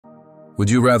Would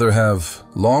you rather have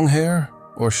long hair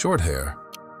or short hair?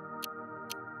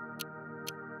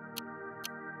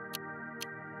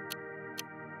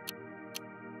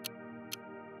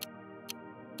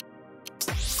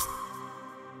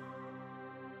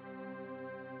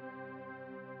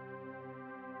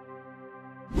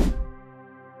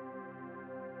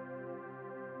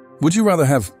 Would you rather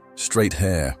have straight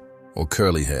hair or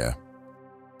curly hair?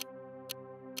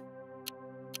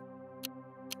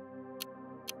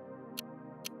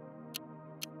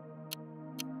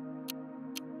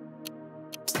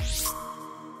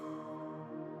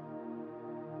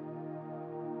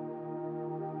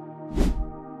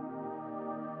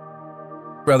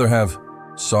 Rather have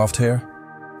soft hair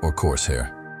or coarse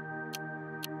hair?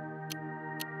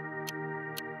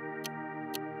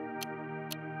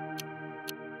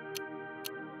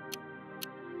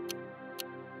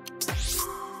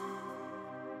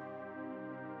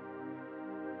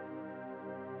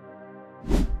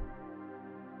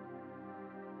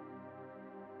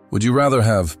 Would you rather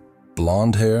have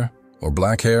blonde hair or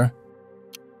black hair?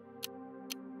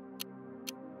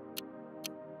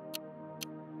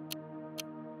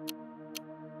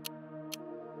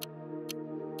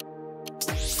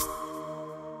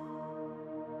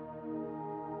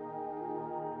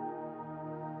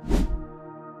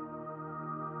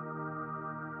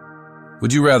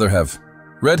 Would you rather have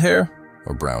red hair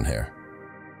or brown hair?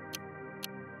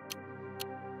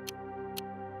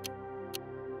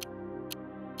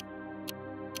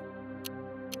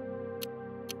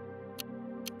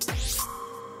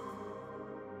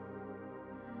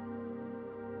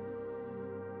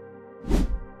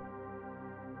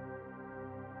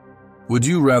 Would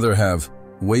you rather have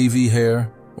wavy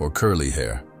hair or curly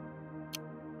hair?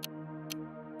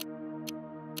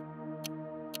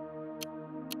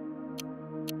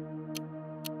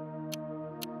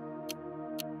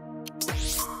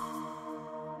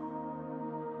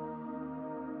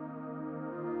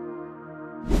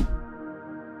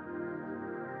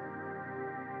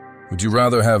 Would you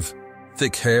rather have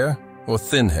thick hair or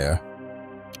thin hair?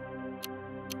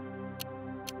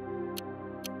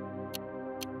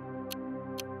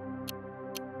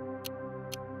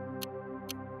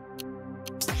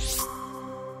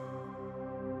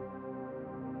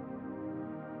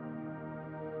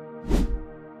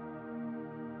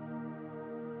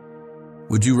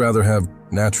 Would you rather have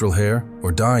natural hair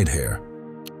or dyed hair?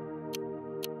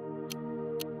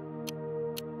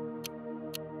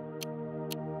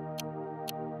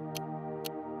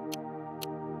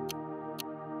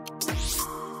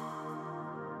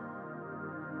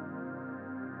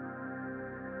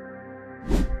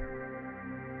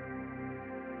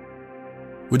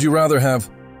 Would you rather have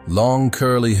long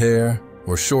curly hair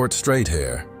or short straight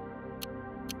hair?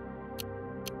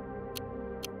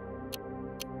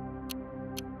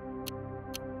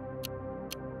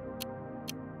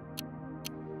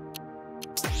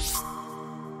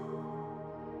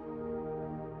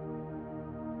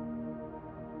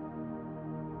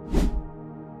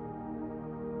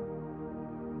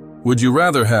 Would you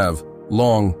rather have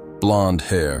long blonde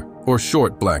hair or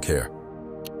short black hair?